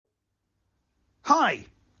Hi,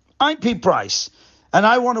 I'm Pete Price, and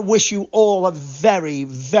I want to wish you all a very,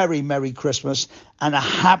 very Merry Christmas and a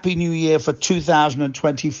Happy New Year for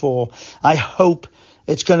 2024. I hope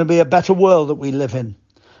it's going to be a better world that we live in.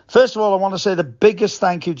 First of all, I want to say the biggest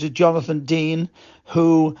thank you to Jonathan Dean,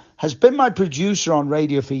 who has been my producer on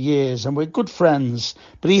radio for years, and we're good friends,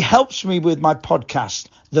 but he helps me with my podcast,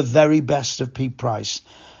 The Very Best of Pete Price.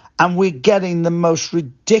 And we're getting the most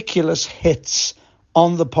ridiculous hits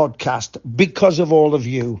on the podcast because of all of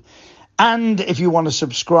you. And if you want to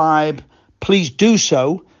subscribe, please do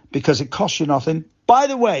so because it costs you nothing. By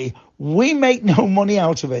the way, we make no money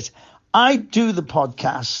out of it. I do the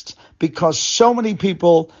podcast because so many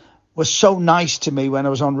people were so nice to me when I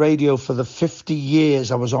was on radio for the 50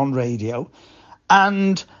 years I was on radio.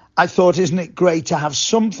 And I thought, isn't it great to have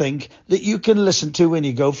something that you can listen to when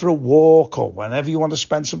you go for a walk or whenever you want to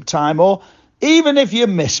spend some time, or even if you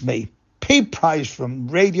miss me. Pete Price from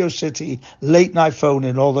Radio City, late night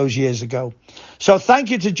phoning all those years ago. So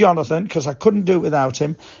thank you to Jonathan, because I couldn't do it without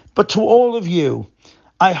him. But to all of you,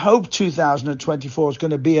 I hope 2024 is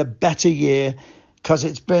going to be a better year, because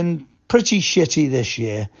it's been pretty shitty this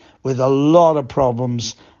year with a lot of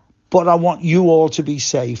problems. But I want you all to be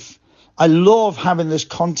safe. I love having this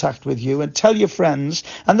contact with you, and tell your friends.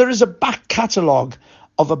 And there is a back catalogue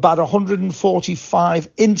of about 145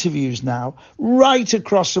 interviews now, right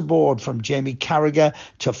across the board, from Jamie Carragher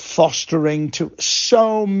to fostering to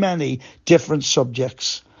so many different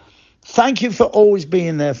subjects. Thank you for always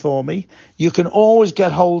being there for me. You can always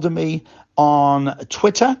get hold of me on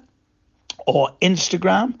Twitter or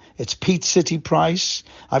Instagram. It's Pete City Price.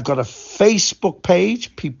 I've got a Facebook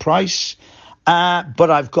page, Pete Price.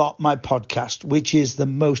 But I've got my podcast, which is the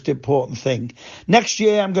most important thing. Next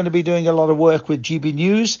year, I'm going to be doing a lot of work with GB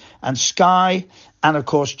News and Sky and, of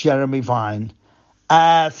course, Jeremy Vine.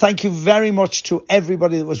 Thank you very much to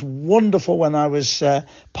everybody that was wonderful when I was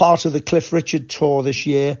part of the Cliff Richard tour this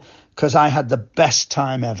year, because I had the best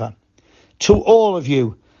time ever. To all of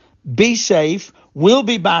you, be safe. We'll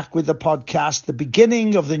be back with the podcast the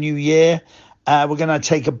beginning of the new year. We're going to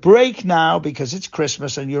take a break now because it's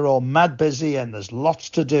Christmas and you're all mad busy and there's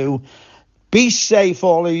lots to do. Be safe,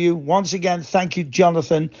 all of you. Once again, thank you,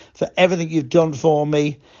 Jonathan, for everything you've done for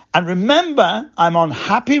me. And remember, I'm on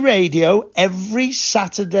Happy Radio every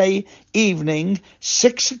Saturday evening,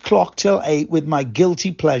 6 o'clock till 8 with my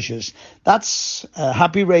Guilty Pleasures. That's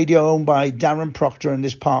Happy Radio, owned by Darren Proctor and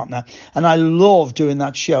his partner. And I love doing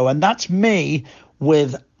that show. And that's me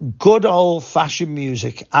with good old-fashioned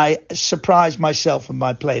music. I surprise myself in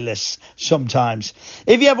my playlists sometimes.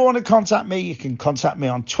 If you ever want to contact me, you can contact me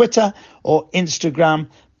on Twitter or Instagram.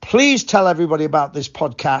 Please tell everybody about this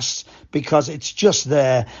podcast because it's just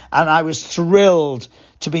there. And I was thrilled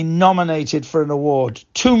to be nominated for an award.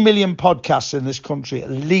 2 million podcasts in this country,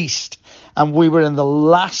 at least. And we were in the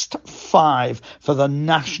last 5 for the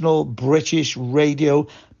National British Radio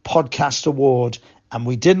Podcast Award. And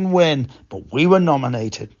we didn't win, but we were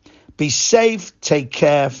nominated. Be safe, take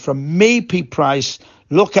care. From me, Pete Price,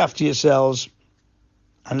 look after yourselves.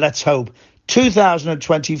 And let's hope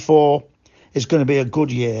 2024 is going to be a good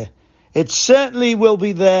year. It certainly will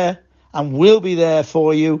be there, and will be there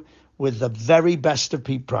for you with the very best of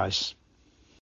Pete Price.